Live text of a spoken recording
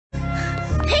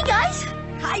guys!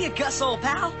 Hiya, Gus, old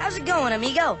pal. How's it going,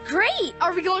 amigo? Great!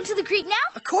 Are we going to the creek now?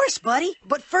 Of course, buddy.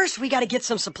 But first, we gotta get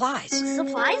some supplies.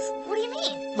 Supplies? What do you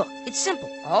mean? Look, it's simple.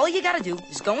 All you gotta do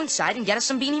is go inside and get us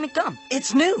some Beanie McGum.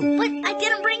 It's new. But I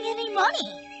didn't bring any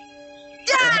money.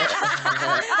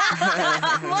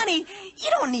 Money? You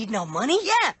don't need no money.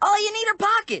 Yeah, all you need are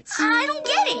pockets. I don't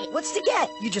get it. What's to get?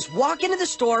 You just walk into the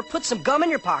store, put some gum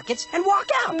in your pockets, and walk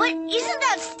out. But isn't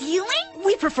that stealing?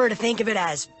 We prefer to think of it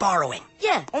as borrowing.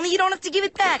 Yeah, only you don't have to give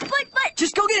it back. But...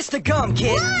 Just go get us the gum,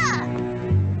 kid. Ah!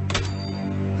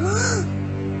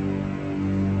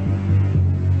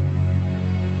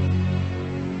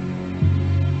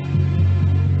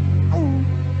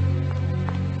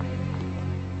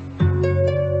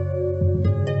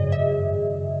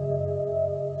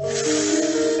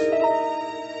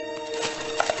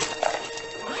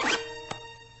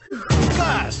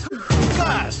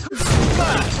 Gus!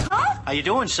 Huh? How you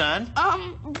doing, son?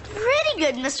 Pretty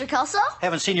good, Mr. Kelso.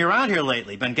 Haven't seen you around here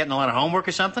lately. Been getting a lot of homework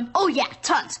or something? Oh, yeah,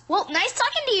 tons. Well, nice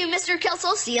talking to you, Mr.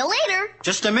 Kelso. See you later.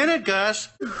 Just a minute, Gus.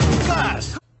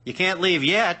 Gus! You can't leave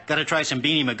yet. Gotta try some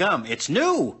Beanie McGum. It's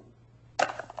new.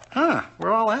 Huh,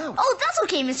 we're all out. Oh, that's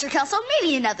okay, Mr. Kelso.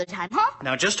 Maybe another time, huh?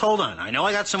 Now just hold on. I know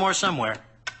I got some more somewhere.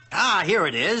 Ah, here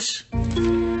it is.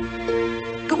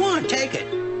 Go on, take it.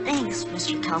 Thanks,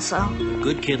 Mr. Kelso. A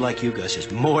good kid like you, Gus, is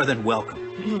more than welcome.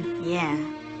 Yeah.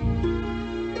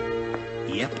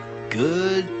 Yep,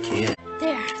 good kid.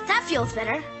 There, that feels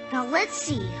better. Now let's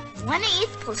see. 1/8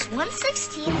 plus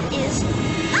 1/16 is...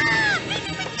 Ah!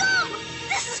 Beanie McGum!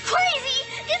 This is crazy!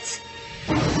 It's...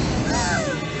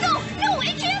 No,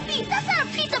 it can't be! That's not a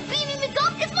piece of Beanie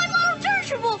McGum! It's my model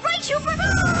dirigible! Right, Hubert?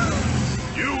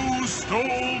 You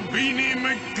stole Beanie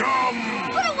McGum!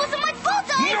 But it wasn't my fault,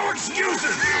 No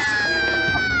excuses!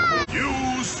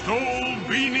 You stole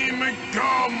Beanie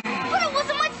McGum! But it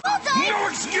wasn't my fault, No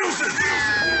excuses!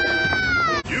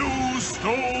 You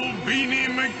stole Beanie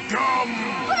McGum!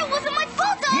 But it wasn't